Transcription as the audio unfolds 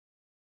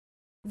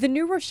The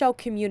New Rochelle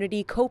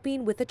community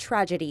coping with a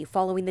tragedy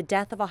following the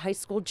death of a high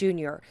school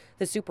junior.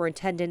 The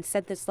superintendent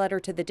sent this letter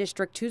to the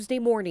district Tuesday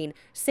morning,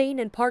 saying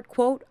in part,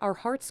 quote, "Our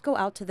hearts go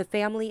out to the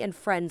family and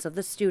friends of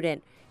the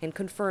student," and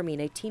confirming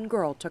a teen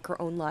girl took her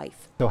own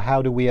life. So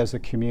how do we as a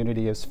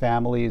community, as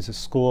families, as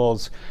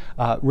schools,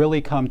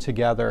 really come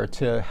together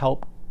to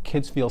help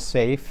kids feel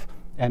safe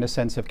and a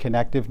sense of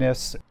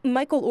connectiveness?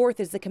 Michael Orth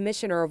is the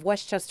commissioner of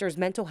Westchester's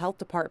mental health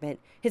department.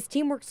 His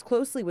team works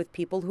closely with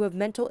people who have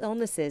mental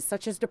illnesses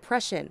such as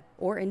depression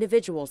or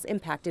individuals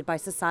impacted by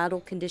societal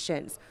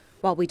conditions.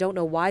 While we don't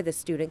know why the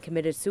student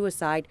committed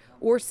suicide,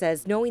 Orth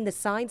says knowing the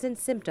signs and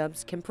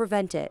symptoms can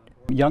prevent it.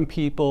 Young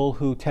people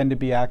who tend to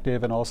be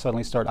active and all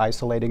suddenly start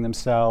isolating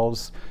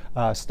themselves,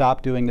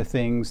 stop doing the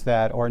things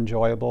that are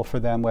enjoyable for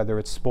them, whether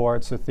it's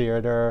sports or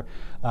theater,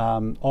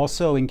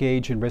 also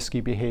engage in risky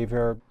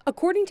behavior.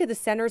 According to the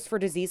Centers for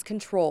Disease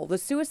Control, the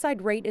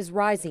suicide rate is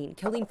rising,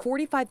 killing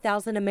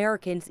 45,000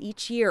 Americans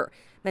each year.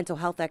 Mental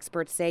health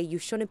experts say you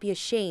shouldn't be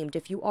ashamed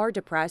if you are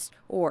depressed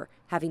or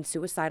having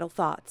suicidal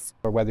thoughts.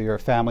 Or whether you're a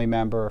family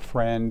member, a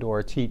friend, or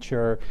a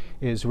teacher,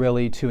 is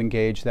really to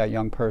engage that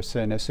young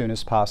person as soon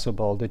as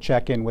possible, to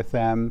check in with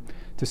them,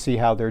 to see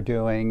how they're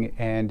doing,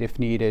 and if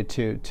needed,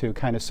 to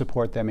kind of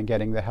support them in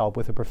getting the help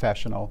with a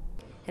professional.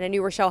 And at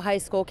New Rochelle High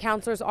School,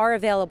 counselors are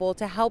available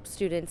to help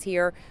students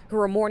here who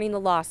are mourning the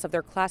loss of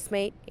their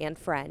classmate and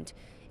friend.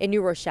 In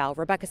New Rochelle,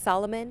 Rebecca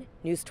Solomon,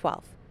 News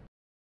 12.